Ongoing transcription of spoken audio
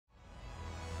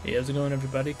Hey, how's it going,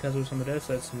 everybody? Kazuo some of this.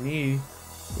 That's me.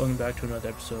 Welcome back to another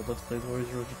episode of Let's Play Warriors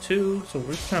Orochi 2. So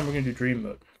this time we're gonna do Dream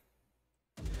Mode.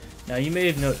 Now you may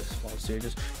have noticed, while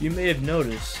serious, you may have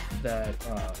noticed that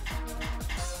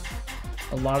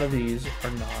a lot of these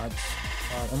are not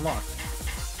unlocked.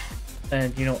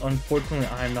 And you know, unfortunately,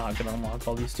 I'm not gonna unlock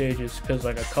all these stages because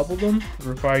like a couple of them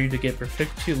require you to get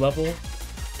proficiency level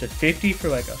to 50 for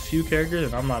like a few characters,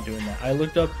 and I'm not doing that. I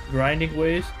looked up grinding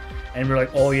ways, and we're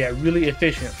like, oh yeah, really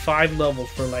efficient, 5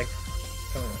 levels for like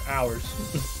hours.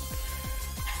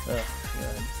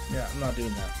 Yeah, I'm not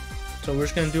doing that. So we're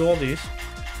just gonna do all these,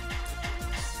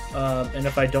 and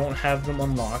if I don't have them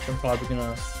unlocked, I'm probably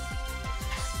gonna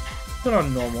put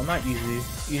on normal, not easy.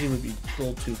 Easy would be a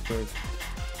little too quick.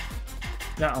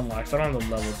 Not unlocked, so I don't have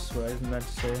the levels, is what I meant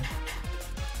to say.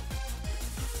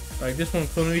 Like this one,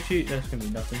 Orochi, that's gonna be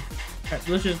nothing. Alright,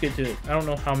 let's just get to it. I don't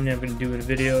know how many I'm gonna do in a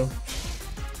video.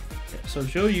 Yeah, so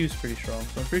Zhou's pretty strong,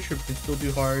 so I'm pretty sure we can still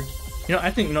do hard. You know,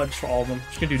 I think not just for all of them. I'm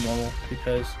just gonna do normal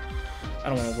because I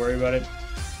don't want to worry about it.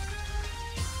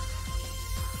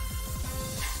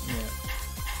 Yeah.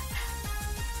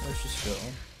 Let's just go.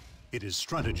 It is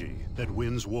strategy that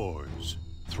wins wars.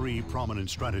 3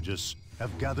 prominent strategists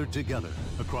have gathered together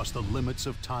across the limits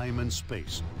of time and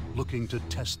space, looking to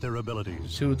test their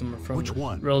abilities. 2 of them are from Which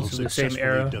one will relatively the same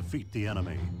successfully era. defeat the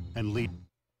enemy and lead?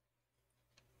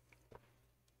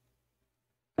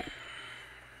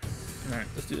 Alright,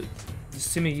 let's do it. The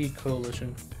Simi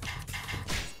Coalition.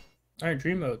 Alright,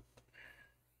 Dream Mode.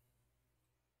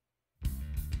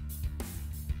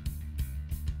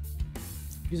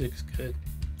 Music's good.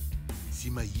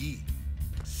 Sima-Yi,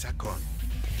 Sakon,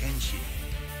 Kenshi,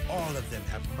 all of them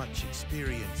have much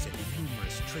experience and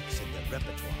numerous tricks in their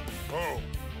repertoire. Oh,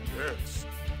 yes.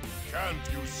 Can't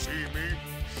you see me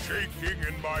shaking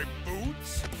in my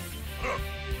boots?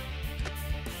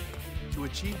 To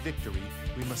achieve victory,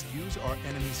 we must use our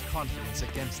enemy's confidence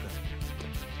against them.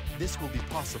 This will be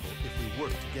possible if we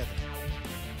work together.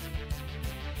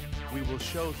 We will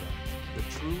show them the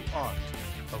true art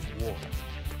of war.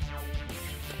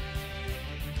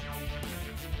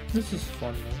 This is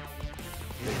fun though.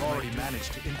 They've already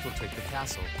managed to infiltrate the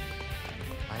castle.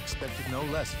 I expected no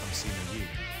less from Sima-Yi.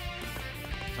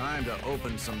 Time to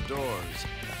open some doors.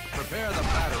 Prepare the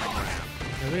battering ram.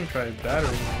 I didn't try battering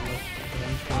on this.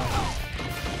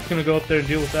 I'm just gonna go up there and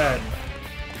deal with that.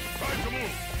 Time to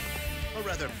move. A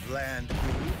rather bland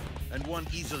move, and one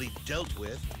easily dealt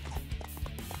with.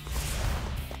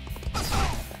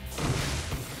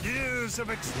 Years of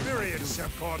experience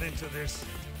have gone into this.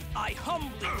 I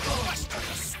humbly request you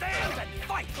to stand and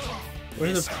fight!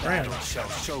 Where's This the battle brand? shall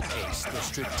showcase the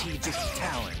strategic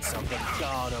talents of the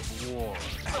god of war.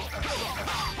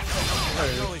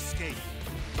 No escape.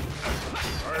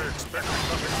 I expect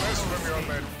nothing less from your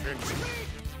men, Kenshi.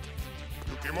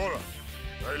 Yukimura,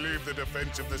 I leave the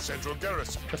defense of the central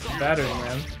garrison. That's the battering,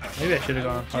 man. Maybe I should have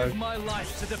gone hard. Give my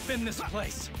life to defend this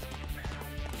place!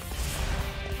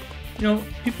 You know,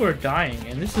 people are dying,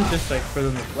 and this is just like for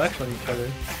them to flex on each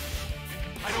other.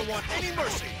 I don't want any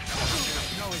mercy.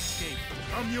 No escape.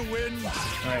 Come you win.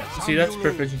 Alright, see, that's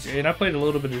proficiency. And I played a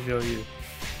little bit of Zhou.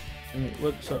 I mean,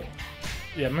 what, so,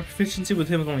 yeah, my proficiency with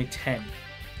him is only 10.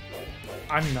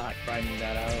 I'm not grinding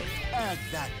that out. Add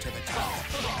that to the tower.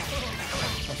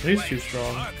 Oh, so he's too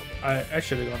strong. I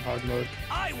should have gone hard mode.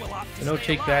 I will opt to No stay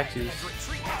take alive backsies. and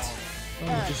retreat.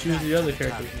 Oh, just use the other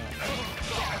characters now.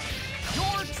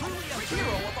 You're truly a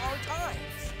hero of our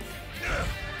times! We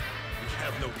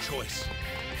have no choice.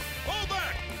 Hold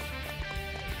back.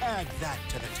 Add that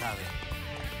to the tally.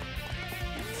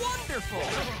 Wonderful!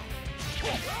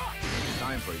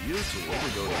 Time for you two to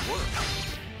go to work.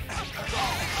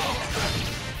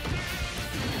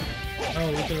 Oh,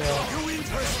 look at that. You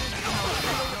interested?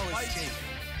 No escape.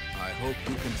 I hope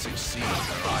you can succeed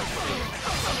where I fail.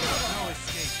 No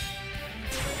escape.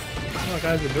 Oh,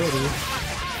 guy's ability.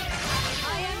 I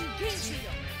am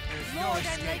Ginshio, Lord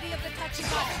and Lady of the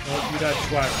Tachibana. Oh, you got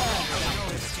swag.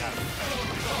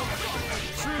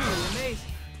 Truly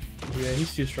amazing. Yeah,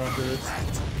 he's too strong for this. I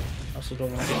also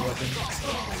don't want to get weapons.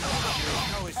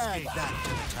 No escape. Add that to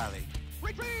the tally.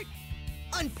 Retreat!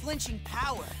 Unflinching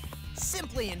power.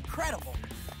 Simply incredible.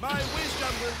 My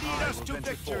wisdom will lead us to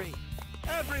victory.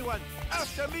 Everyone,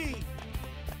 after me.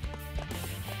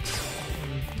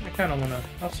 I kind of want to.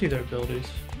 I'll see their abilities.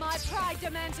 My pride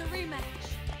demands a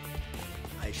rematch.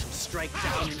 I shall strike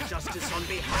down injustice on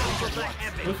behalf of the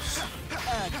heavens! Oops.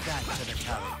 Add that to the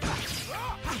tally.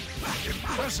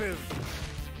 Impressive.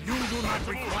 You do not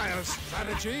require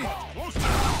strategy.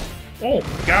 Oh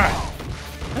my god.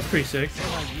 That's pretty sick.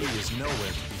 Sima-Yi is nowhere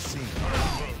to be seen.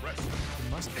 He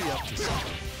must be up to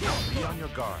something. Be on your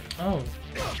guard. Oh.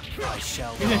 I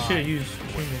shall Maybe I should have used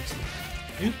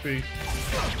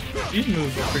these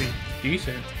moves are pretty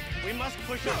decent. We must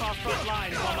push up our front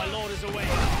lines while my lord is away.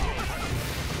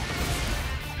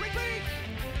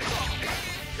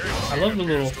 I love the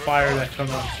little fire that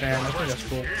comes on Stan. I think that's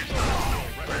cool.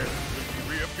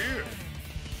 Reappear.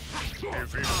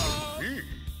 If it were me,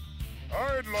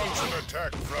 I'd launch an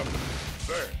attack from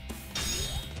there.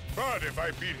 But if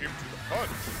I beat him to the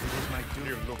punch,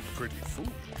 he'll look pretty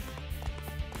foolish.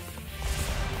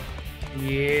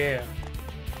 Yeah.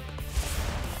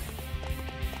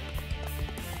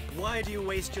 Why do you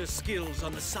waste your skills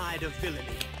on the side of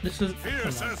villainy? This is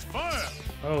Fierce as fire!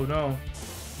 Oh no.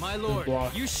 My lord,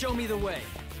 you show me the way.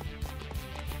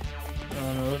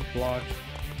 Oh no, it's blocked.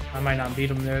 I might not beat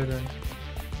him there then.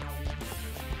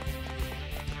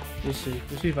 We'll see.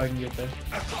 We'll see if I can get there.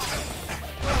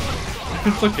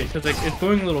 It's okay, because like it's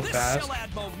going a little fast.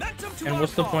 And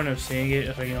what's the point of seeing it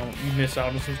if like, you know, you miss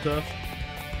out on some stuff?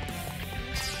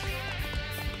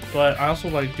 But I also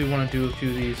like do want to do a few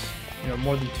of these, you know,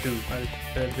 more than two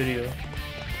a video.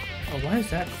 Oh, why is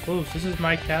that close? This is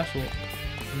my castle.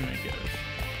 Oh my gosh.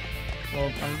 Well, I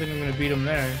don't think I'm gonna beat him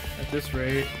there at this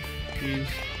rate. Jeez.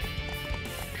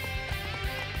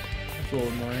 That's a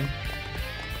little annoying.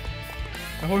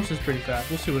 My horse is pretty fast.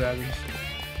 We'll see what happens.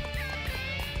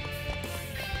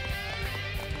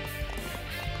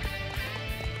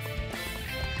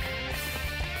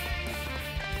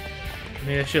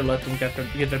 Maybe I should let them get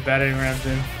their battering rams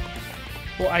in.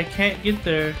 Well, I can't get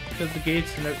there because the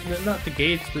gates, and not the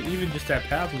gates, but even just that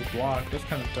path was blocked. That's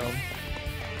kind of dumb.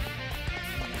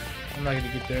 I'm not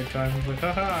gonna get there in time. I was like,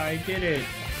 haha, I did it.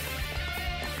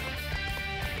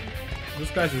 Those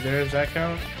guys are there. Does that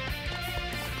count?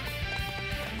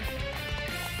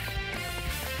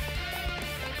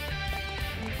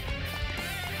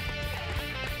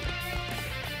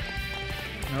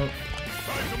 Nope.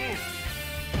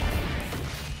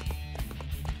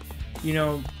 You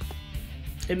know,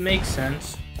 it makes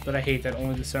sense, but I hate that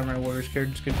only the Samurai Warriors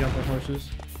characters can jump on horses.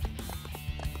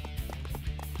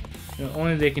 You know,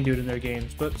 only they can do it in their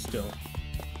games, but still.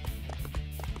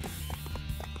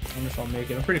 I wonder if I'll make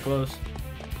it. I'm pretty close.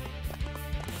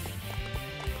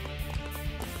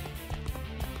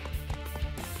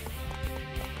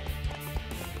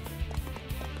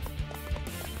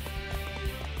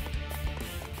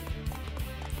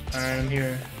 Alright, I'm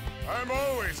here. I'm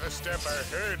always a step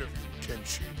ahead of you,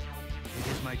 Kenshi. It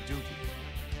is my duty.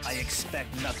 I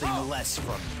expect nothing less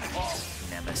from you,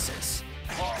 Nemesis.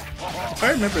 If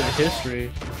I remember the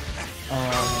history,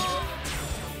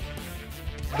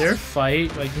 their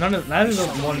fight, like none of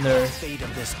them won their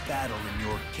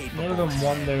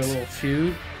little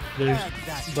feud.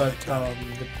 But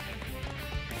the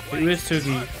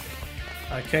Uesugi,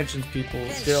 Kenshin's people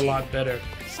did a lot better.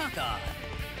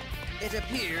 It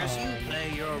appears you play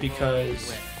your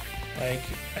because, like,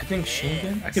 I think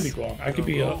Shingen, I could be wrong, I could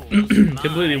be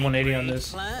completely 180 on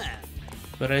this,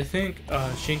 but I think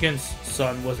Shingen's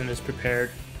son wasn't as prepared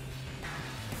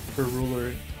for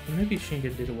ruler. Maybe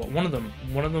Shingen did it well. One of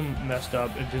them messed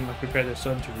up and didn't prepare their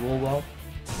son to rule well.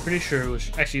 Pretty sure it was,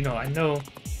 actually no, I know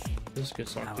this is a good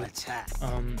song too.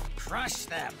 Crush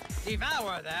them,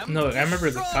 devour them. No, I remember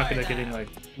the Takeda getting like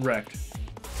wrecked.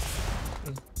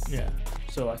 Yeah.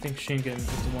 So I think Shingen is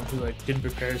the one who like didn't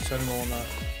prepare his son well enough,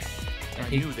 and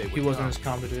he wasn't as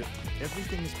competent.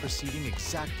 Everything is proceeding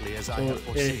exactly as I So have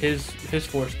foreseen. his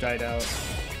force died out,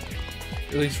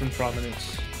 at least from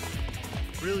prominence.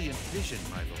 Brilliant vision,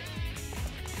 my lord.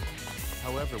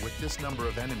 However, with this number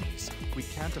of enemies, we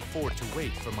can't afford to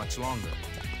wait for much longer.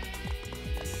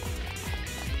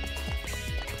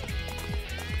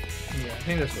 Yeah, I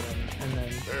think that's what happened. And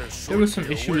then there was some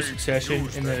issue with succession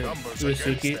in the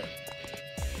Uesugi.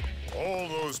 All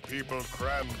those people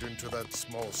crammed into that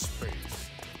small space.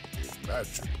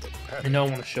 Imagine the panic. I know I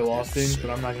want to show off things,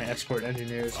 but I'm not going to escort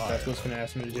engineers if that's what's going to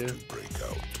ask me to do.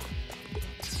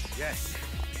 Yes,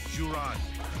 Juran,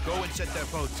 go and set their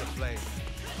boats aflame.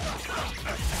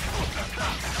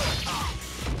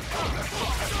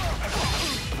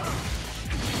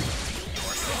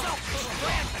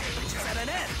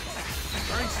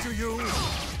 Thanks to you,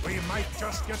 we might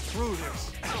just get through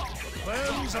this. The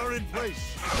plans are in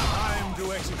place. Time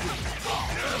to execute.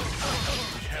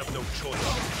 We have no choice.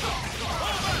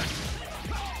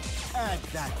 Add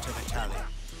that to the tally.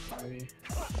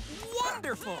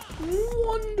 Wonderful!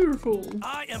 Wonderful!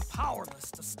 I am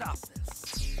powerless to stop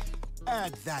this.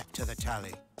 Add that to the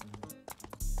tally.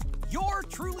 You're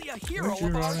truly a hero Where's of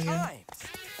Juran our again? times.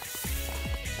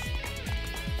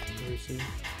 Where is he?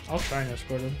 I'll try and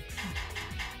escort him.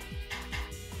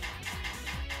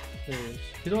 There he is.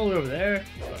 He's all the way over there.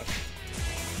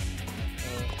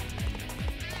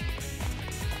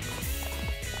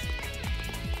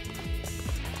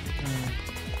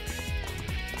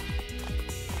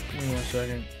 Give me 1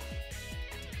 second.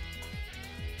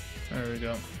 There we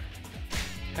go.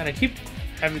 And I keep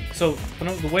having, so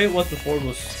the way it was before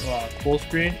was full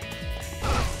screen,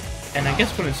 and I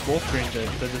guess when it's full screen,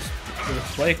 the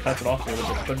display cuts it off a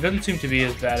little bit, but it doesn't seem to be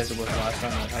as bad as it was last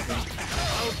time that happened.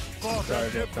 Sorry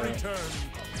about that.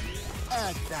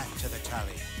 Add that to the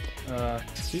tally.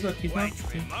 See, look, he's not.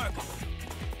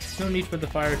 There's no need for the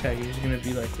fire attack. He's just gonna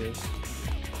be like this.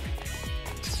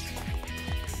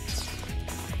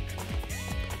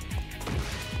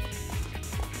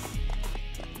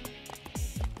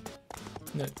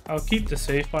 I'll keep the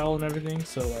save file and everything,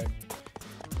 so like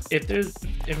if there's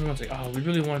everyone's like, oh, we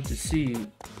really wanted to see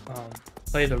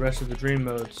play the rest of the dream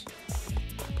modes,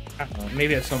 I don't know,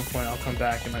 maybe at some point I'll come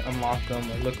back and like unlock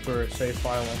them or look for a save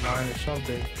file online or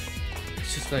something.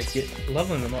 It's just like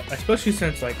leveling them up, especially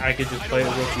since like I could just play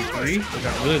Orochi 3, which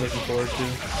I'm really looking forward to.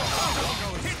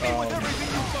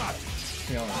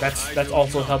 You know, that's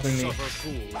also helping me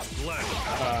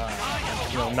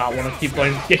you know, not want to keep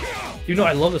playing the game. You know,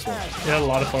 I love this one. I had a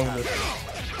lot of fun with this.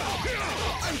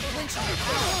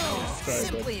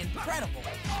 Simply incredible.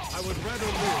 I would rather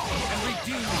live and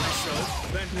redeem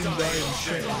myself than die in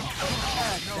shame.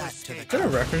 Is that a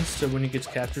reference to when he gets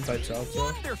captured by Salsa?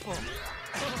 Wonderful.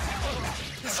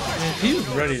 I mean, he was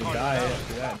ready to die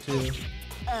after that too.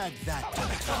 Add that to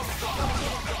the tally.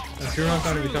 I'm sure I'm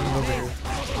going to be coming over here.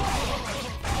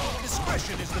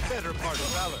 Discretion is the better part of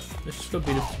valor. Let's just go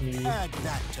beat up some Mew. Add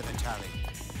that to the tally.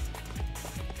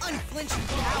 Unflinching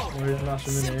power. Where's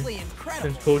Masamune? Simply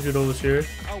incredible. Since Kojiro was here.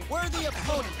 A worthy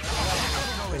opponent.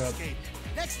 No Shut up. escape.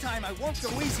 Next time I won't go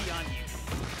easy on you.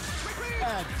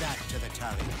 Add that to the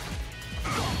tally.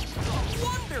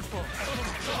 Wonderful.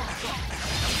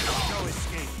 No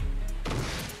escape.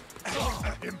 I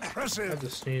Impressive. had to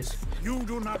sneeze. You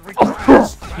do not regret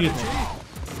this. Excuse me.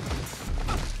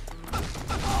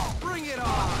 Bring it on.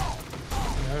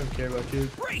 I don't care about you.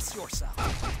 Brace yourself.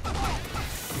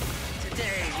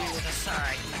 Today we will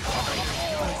decide.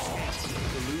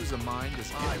 To lose a mind as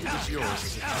high as yours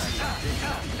is a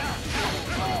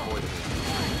unavoidable.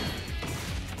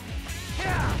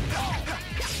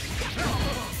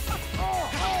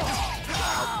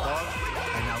 Outthought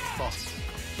and outfought.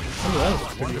 Oh, that was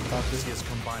pretty Wonderful to popular. see us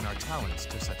combine our talents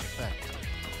to such effect.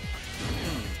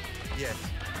 Yes.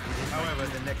 However,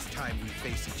 the next time we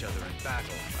face each other in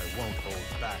battle, I won't hold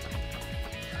back.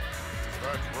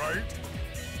 That's right.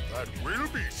 That will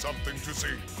be something to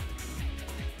see.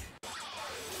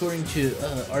 According to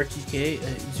RTK,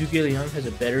 Zhuge Liang has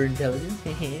a better intelligence.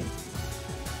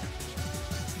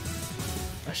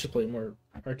 I should play more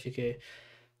RTK.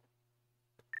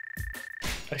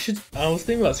 I was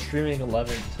thinking about streaming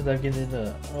 11 since I get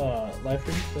into live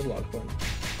stream. That's a lot of fun.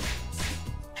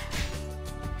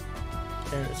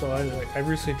 And so I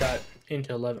recently got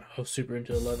into 11. I was super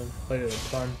into 11. Played it a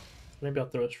ton. Maybe I'll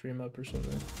throw a stream up or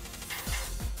something.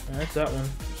 And that's that one.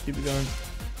 Let's keep it going.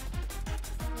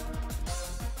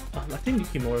 I think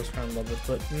Yukimura's kind of love it,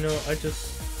 but you know,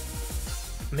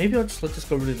 maybe I'll just let this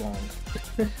go really long.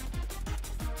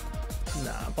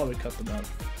 Nah, I'll probably cut them out.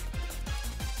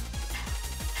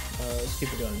 Let's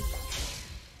keep it going.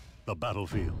 The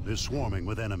battlefield is swarming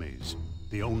with enemies.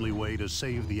 The only way to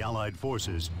save the Allied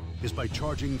forces is by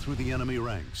charging through the enemy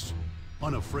ranks.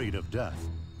 Unafraid of death,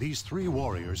 these three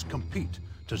warriors compete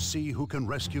to see who can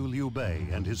rescue Liu Bei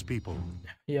and his people.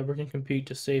 Yeah, we're gonna compete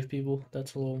to save people.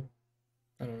 That's a little,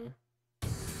 I don't know,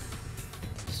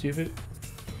 stupid.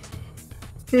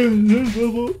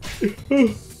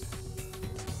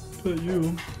 But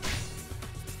you,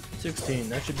 16.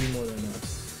 That should be more than enough.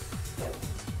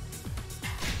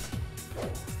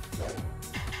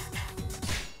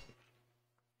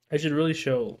 I should really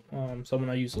show someone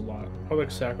I use a lot. Probably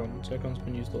like Sakon. Sakon's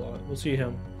been used a lot. We'll see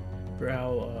him for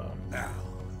how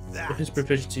Now, his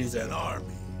proficiency is at. an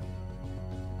army.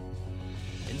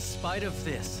 In spite of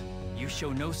this, you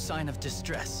show no sign of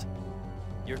distress.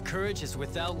 Your courage is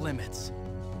without limits.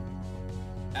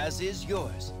 As is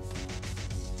yours.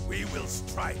 We will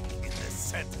strike in the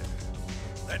center.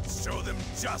 Let's show them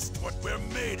just what we're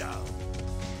made of.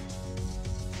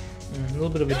 A little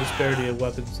bit of a disparity of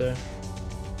weapons there.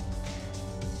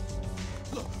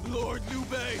 Lord Liu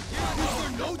Bei, is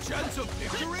there no chance of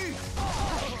victory?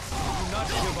 Do not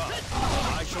give up.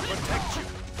 I shall protect you.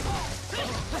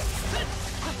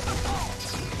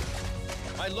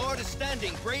 My lord is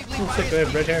standing bravely Looks by like they his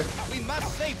have red hair. people. We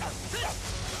must save him.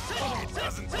 It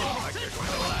doesn't look like they're going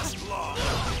to last long.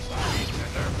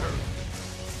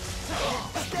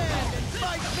 Stand and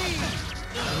fight me!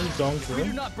 Don't If we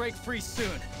do not break free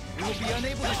soon, we will be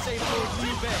unable to save Lord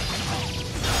Liu Bei.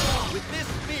 With this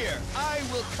spear, I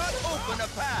will cut open a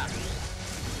path.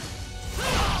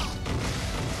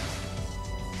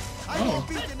 I won't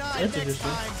be denied that's next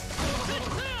time.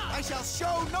 I shall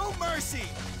show no mercy.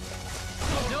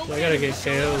 No So I gotta get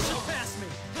enemy shall KO'd. surpass me.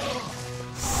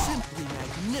 Simply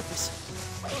magnificent.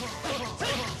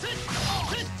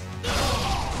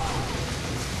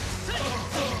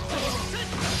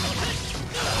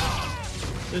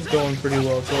 This is going pretty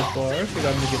well so far. I think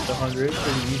I'm gonna get the 100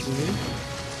 pretty easily.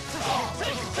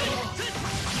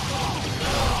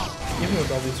 Even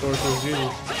with all these sorcerers,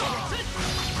 usually.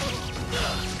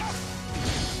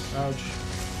 Ouch.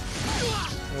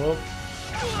 Well,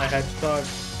 I had to talk.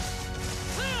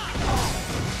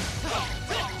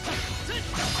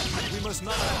 We must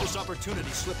not let this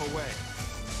opportunity slip away.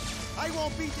 I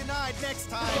won't be denied next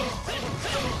time.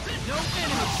 No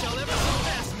enemy shall ever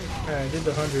surpass me. Alright, I did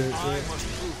the 100. I must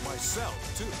prove myself,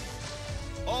 too.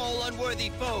 All unworthy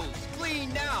foes, flee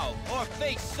now or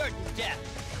face certain death.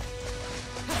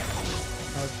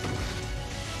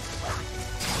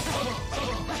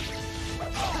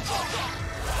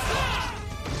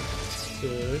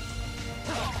 Good.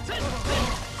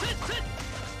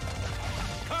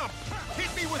 Come,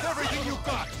 hit me with everything you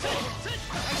got.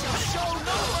 I shall show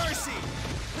no mercy.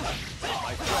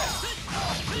 My friends,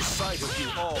 the sight of you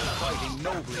all fighting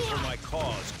nobly for my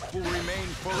cause will remain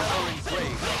forever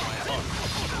engraved in my heart.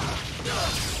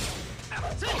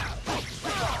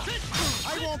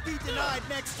 I won't be denied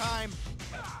next time.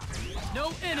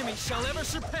 No enemy shall ever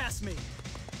surpass me.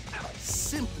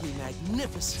 Simply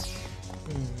magnificent.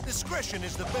 Discretion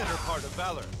is the better part of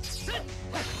valor.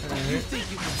 You think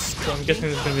you can So I'm guessing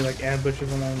there's gonna be like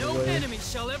ambushes along the No way. enemy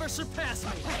shall ever surpass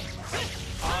me.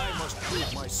 I must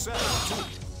prove myself, too.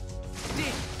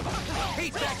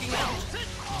 Hate backing out.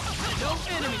 No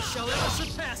enemy shall ever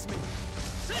surpass me.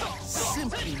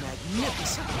 simply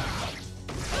magnificent.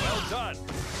 Well done.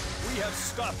 We have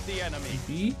stopped the enemy.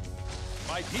 B?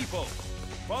 My people,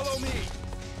 follow me.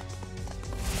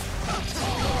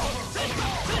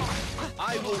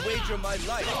 I will wager my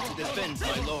life to defend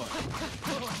my lord.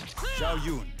 Zhao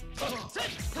Yun,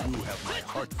 you have my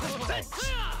heartfelt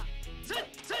thanks.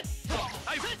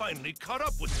 I finally caught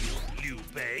up with you, Liu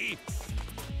Bei.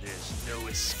 There's no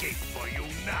escape for you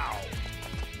now.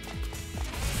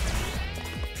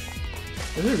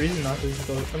 Is there a reason not to just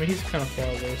go? I mean, he's kind of far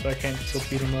away, so I can't just go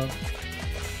beat him up.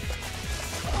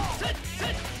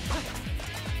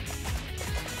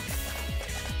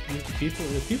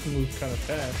 The people move kind of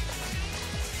fast.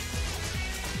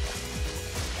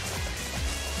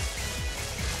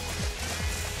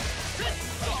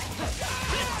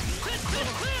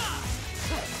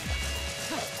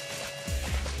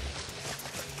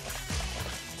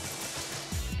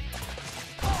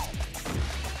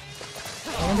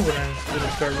 I wonder when I'm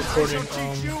gonna start recording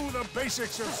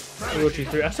Orochi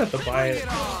 3. I still have to buy it.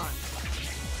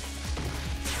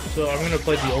 So I'm gonna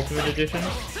play the Ultimate Edition.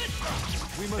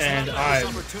 And I'm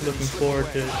looking forward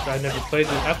to it. I never played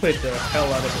it. I played the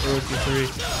hell out of Orochi 3,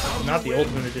 but not the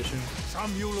Ultimate Edition.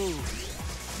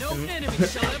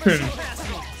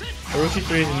 Orochi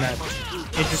 3 is in that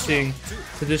interesting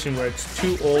position where it's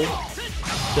too old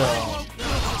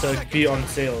to be on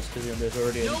sales because there's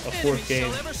already a fourth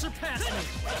game.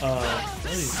 What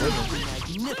are these women?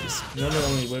 No,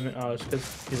 only women. It's because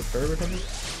he's a perv or something.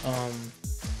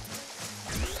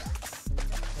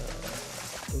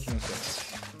 What was I gonna say?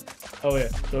 Oh yeah,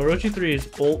 so Orochi 3 is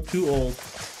too old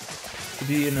to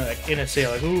be in a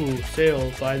sale. Like, ooh,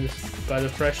 sale, buy the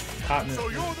fresh hotness.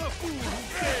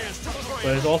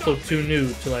 But it's also too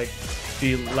new to like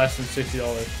be less than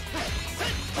 $60.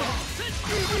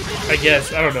 I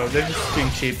guess, I don't know, they're just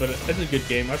being cheap, but it's a good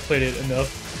game. I've played it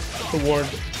enough to warrant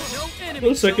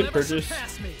no second purchase.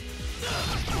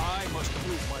 I must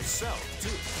prove myself,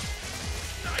 too.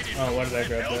 Oh, why did I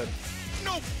grab that?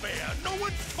 No fair. No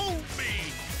one told me.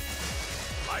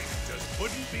 Life just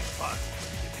wouldn't be fun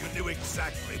if you knew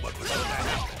exactly what was going to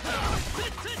happen.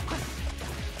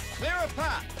 Clear a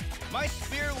path. My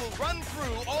spear will run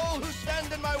through all who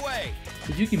stand in my way.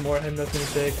 Did Yuki more had nothing to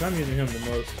say? Because I'm using him the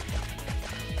most.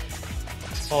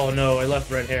 Oh no, I left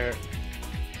red hair.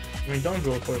 I mean,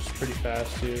 Dongo, of course, is pretty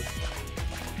fast too.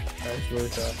 That's really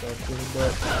fast actually,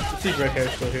 but let's see if red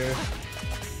hair's still here.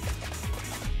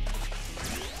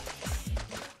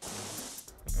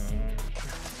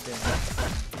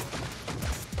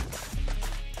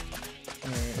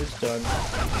 Alright, it's done.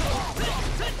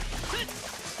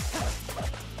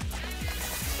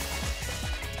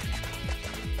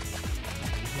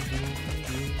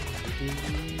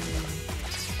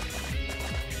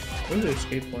 Where's the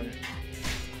escape point?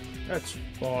 That's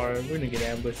far. We're gonna get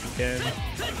ambushed again.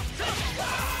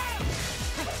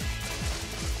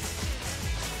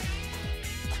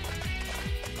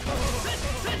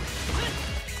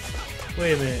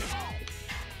 Wait a minute.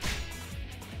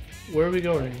 Where are we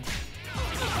going?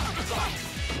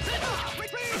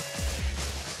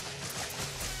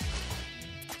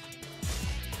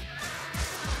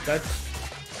 That's...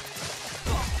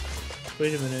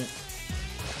 Wait a minute.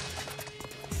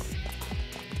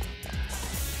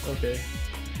 Okay.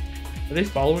 Are they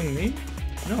following me?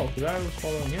 No, because I was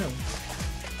following him.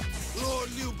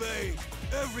 Lord Liu Bei,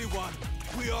 everyone,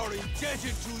 we are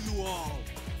indebted to you all.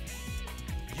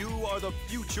 You are the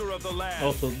future of the land.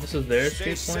 Also, this is their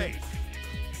Stay escape point? safe.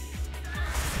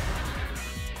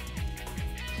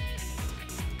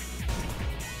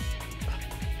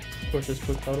 Of course, it's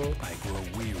quick auto. I grow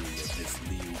weary of this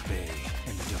Liu Bei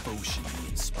and the devotion he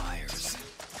inspires.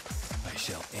 I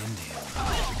shall end him.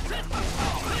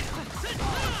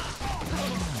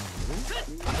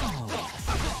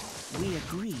 We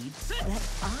agreed that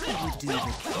I would do the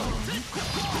killing.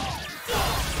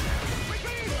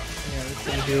 Yeah, what's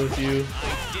gonna deal with you? I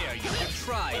dare you to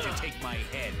try to take my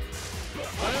head.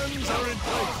 Plans are in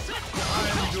place.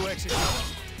 Time to execute.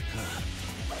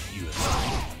 You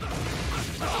have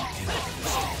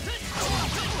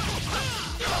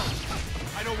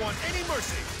I don't want any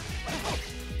mercy.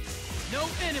 No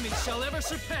enemy shall ever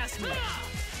surpass me.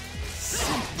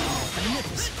 Simply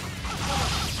magnificent.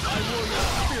 My warrior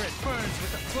spirit burns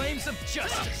with the flames of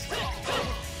justice.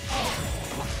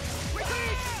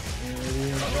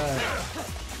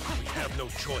 We have no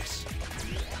choice.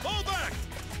 Fall back!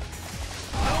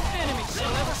 No enemy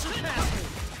shall ever surpass me.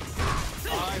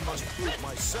 I must prove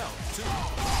myself,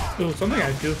 too. Ooh, something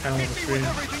I do kind of want to stream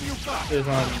Everything you've got. is I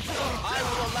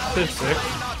will allow you this to sick.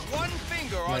 lay not one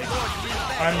finger on Like, Lord Liu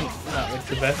Bei. I'm not like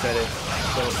the best at it,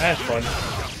 but I have fun.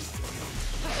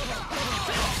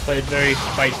 But it's very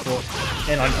spiteful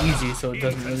and on easy, so it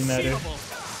doesn't really matter.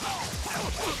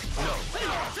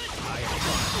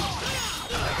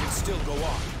 I can still go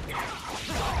on.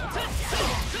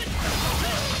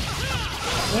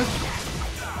 What?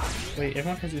 Wait,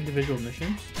 everyone has individual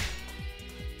missions?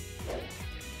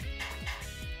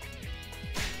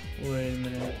 Wait a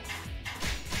minute.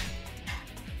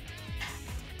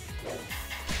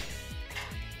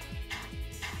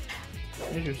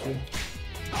 Interesting.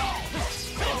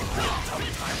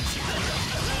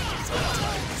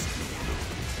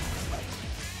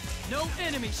 No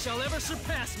enemy shall ever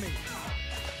surpass me.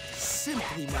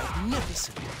 Simply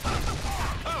magnificent.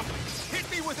 Hit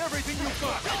me with everything you've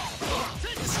got.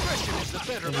 Discretion is the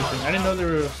better Interesting. I didn't know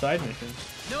there were side missions.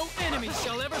 No enemy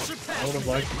shall ever I surpass would have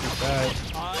me. liked to do that.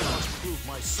 I must prove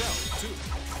myself, too.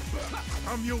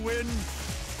 Some you win,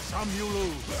 some you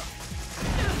lose.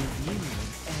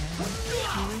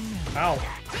 Ow.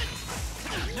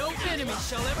 No enemy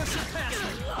shall ever surpass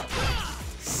me.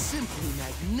 Simply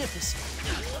magnificent.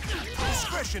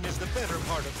 Discretion is the better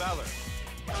part of valor.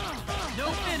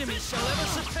 No enemy shall ever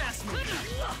surpass me.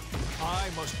 I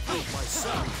must prove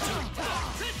myself, too.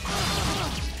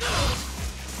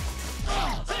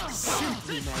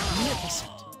 Simply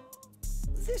magnificent.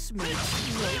 This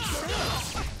makes no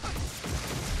sense.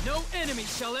 No enemy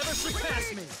shall ever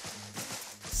surpass me.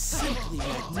 Simply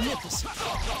magnificent.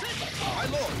 My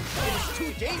lord, it is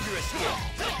too dangerous here.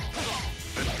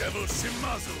 The devil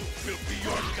Shimazu will be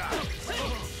your guide.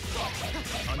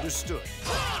 Understood.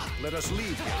 Let us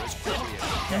leave here as quickly as we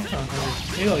can. I'm not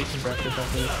hungry. Maybe I'll eat some breakfast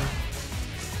after this one.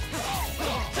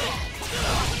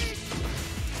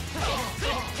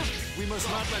 We must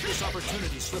not let this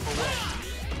opportunity slip away.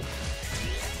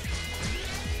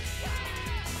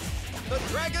 The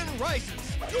dragon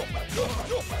rises.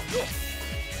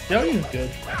 Stallion's good.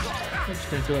 I just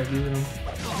didn't feel like using them.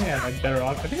 I think I had like better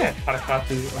options. I think I had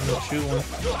Katakatsu on the shoe one.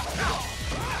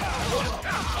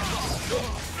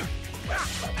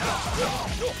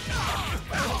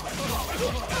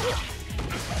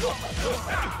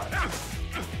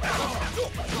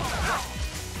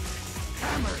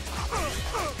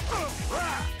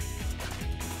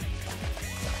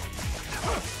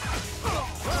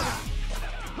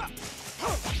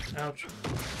 Ouch.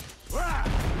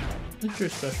 It's your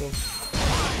special.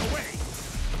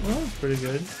 Well, that's pretty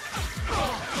good. Here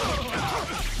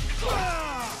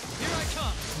I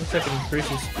come. Looks like it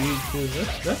increases speed too.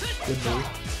 That's a good move.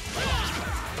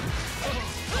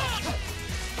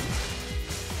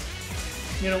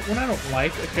 You know, when I don't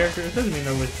like a character, it doesn't mean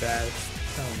they're always bad.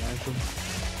 I don't like them.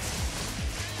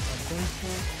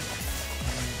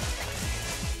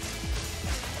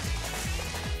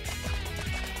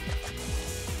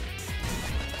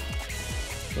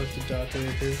 What's the dot right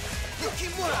here?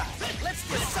 Yukimura, let's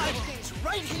decide things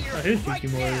right here. Oh, here's right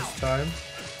Yukimura's now. time.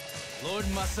 Lord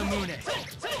Masamune,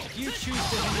 if you choose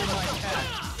to hinder my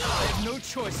path, I have no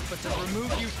choice but to remove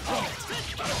you from it.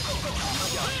 You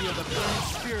shall feel the burning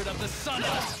spirit of the sun. Your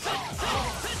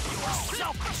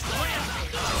selfish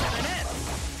rampage is at an end.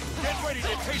 Get ready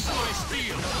to taste my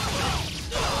steel!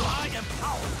 I am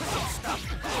powerful stuff.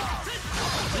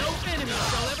 No enemy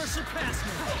shall ever surpass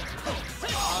me.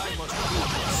 I must prove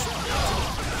myself.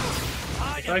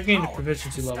 So I gained a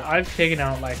proficiency level. I've taken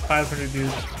out like 500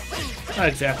 dudes. Not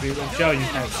exactly, like Zhao you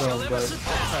can't kill them, but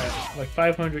alright, like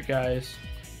 500 guys.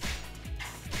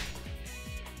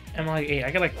 I'm like 8.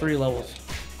 I got like 3 levels.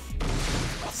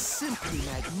 Simply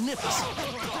magnificent.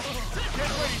 Get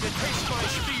ready to taste my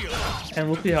steel! And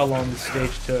look at how long this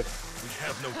stage took. We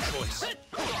have no choice.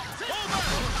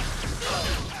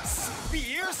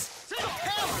 Spears?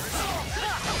 Hammers? Ha!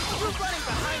 You're running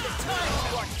behind the times,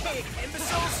 you archaic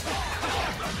imbeciles!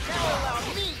 Now allow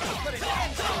me to put an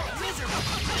end to your misery!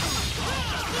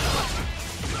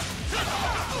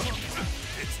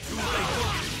 It's too late for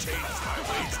me to change my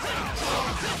ways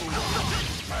Neither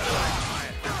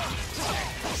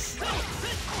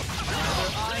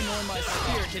I nor my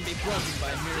spear can be broken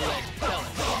by mere lead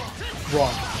pellets.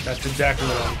 Wrong. That's exactly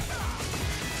what I'm.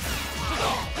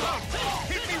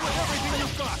 Hit me with everything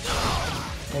you've got!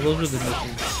 Well, those are the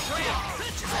missions.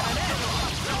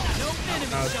 No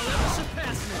enemy shall ever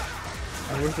surpass me.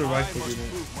 And where's the I rifle must unit?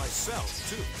 prove myself,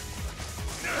 too.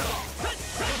 I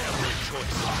have no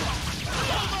choice.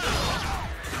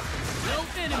 No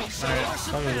enemy shall Alright, ever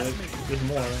some of surpass it. me. There's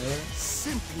more, right?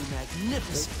 Simply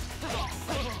magnificent.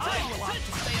 I will opt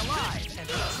to stay alive and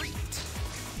retreat.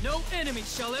 No enemy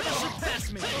shall ever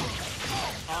surpass me.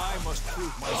 I must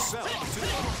prove myself, too.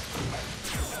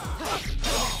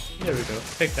 There we go.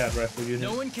 Take that rifle unit.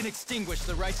 No one can extinguish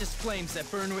the righteous flames that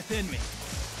burn within me.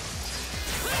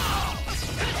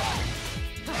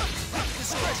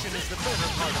 Discretion is the better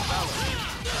part of valor.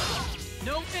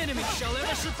 No enemy shall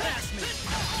ever surpass me.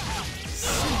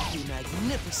 Simply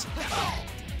magnificent.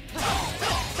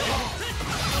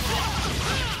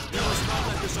 We must not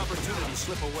let this opportunity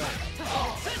slip away.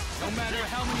 No matter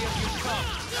how many of you come,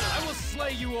 I will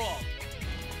slay you all.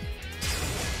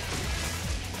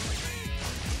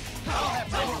 I'll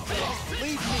have no revenge.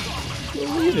 Believe me.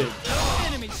 Believe it. No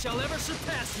enemy shall ever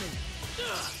surpass me.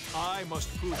 I must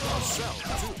prove myself,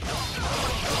 too.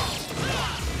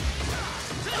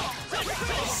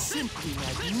 Simply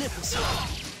magnificent.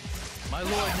 My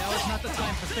lord, now is not the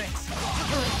time for thanks.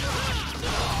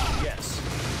 Yes.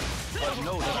 But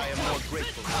know that I am more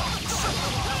grateful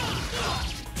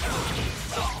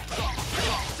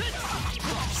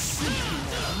Simply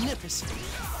magnificent.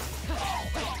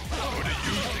 What do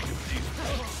you think of these?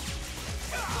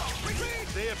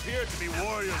 They appear to be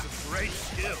warriors of great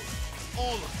skill.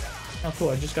 All of them. Oh, cool.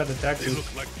 I just got attacked. They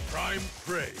look like prime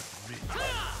prey to me.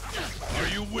 Are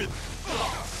you with me?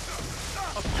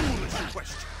 A foolish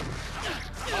question.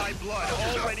 My blood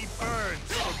already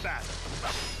burns for battle.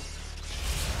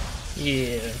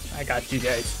 Yeah, I got you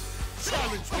guys.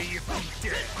 Challenge me if you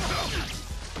dare.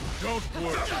 Don't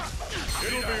worry.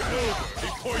 It'll be over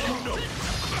before you know it.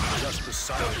 Just the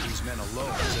sight of these men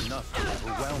alone is enough to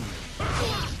overwhelm me.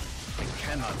 I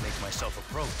cannot make myself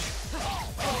approach.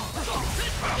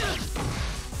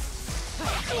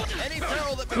 Any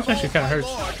peril that This actually kind of hurts.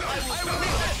 Lord, I will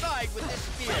leave aside with this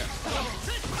spear.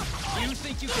 You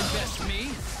think you can best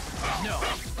me? No,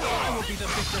 I will be the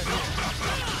victor here.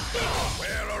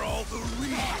 Where are all the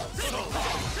real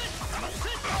soldiers?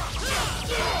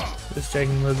 It's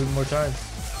taking a little bit more time.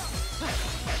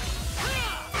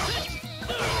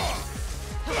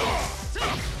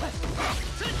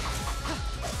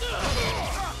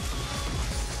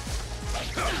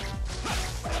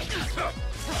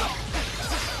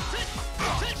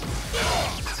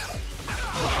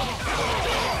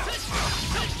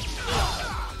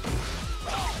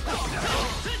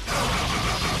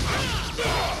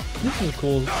 This is a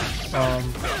cool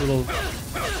little.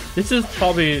 This is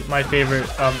probably my favorite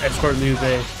Escort Liu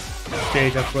Bei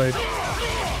stage I've played.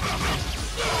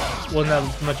 Wasn't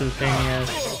that much of a pain in the ass.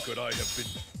 How could I have been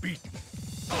beaten?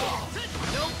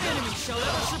 No enemy shall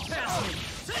ever surpass me.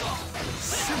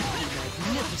 Simply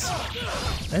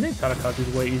magnificent. I think Tadakazu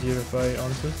is way easier to fight,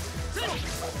 honestly.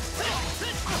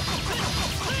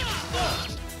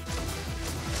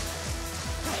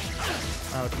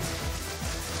 Ouch.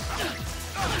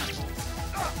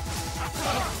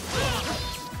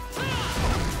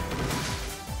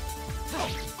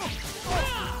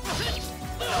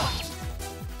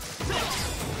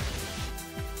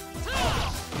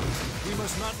 We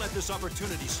must not let this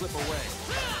opportunity slip away.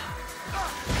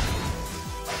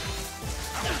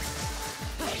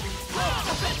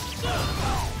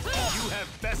 You have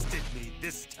bested me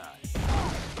this time.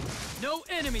 No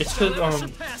enemy It's shall because, ever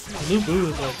surpass me. Lu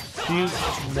Bu's, like, these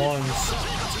ones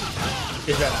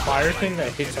is that fire thing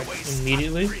that hits, like,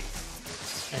 immediately.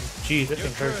 And, geez, this Your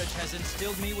thing courage hurts. has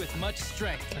instilled me with much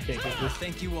strength. Okay, get this.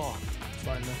 Thank you all.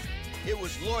 Fine, though. It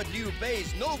was Lord Liu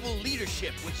Bei's noble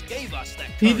leadership which gave us that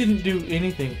He courage. didn't do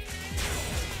anything.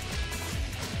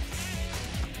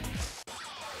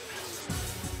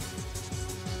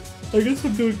 I guess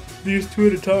I'm doing these two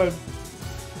at a time.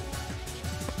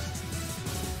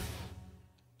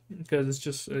 Because it's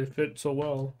just, it fits so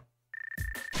well.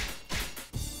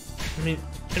 I mean,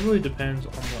 it really depends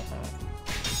on the,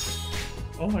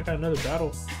 oh, I got another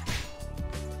battle.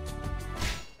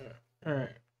 Alright.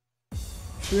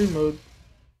 Stream mode.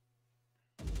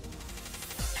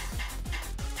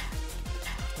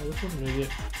 Oh, which one did I get?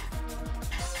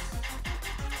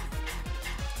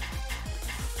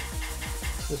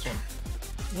 This one.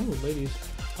 Oh, ladies.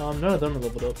 None of them are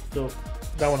leveled up, so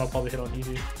that one I'll probably hit on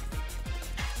easy.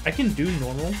 I can do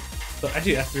normal, but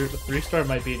actually after the 3-star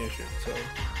might be an issue, so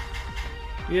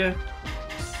yeah.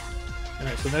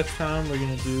 Alright, so next time we're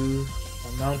gonna do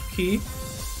a Mount Key.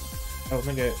 I don't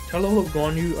think I level up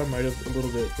Guan Yu, I might have a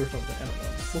little bit or something, I don't know.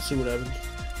 We'll see what happens.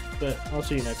 But I'll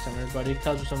see you next time, everybody.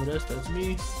 Tells you some of this, that's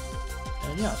me.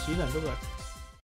 And yeah, I'll see you then. Bye-bye.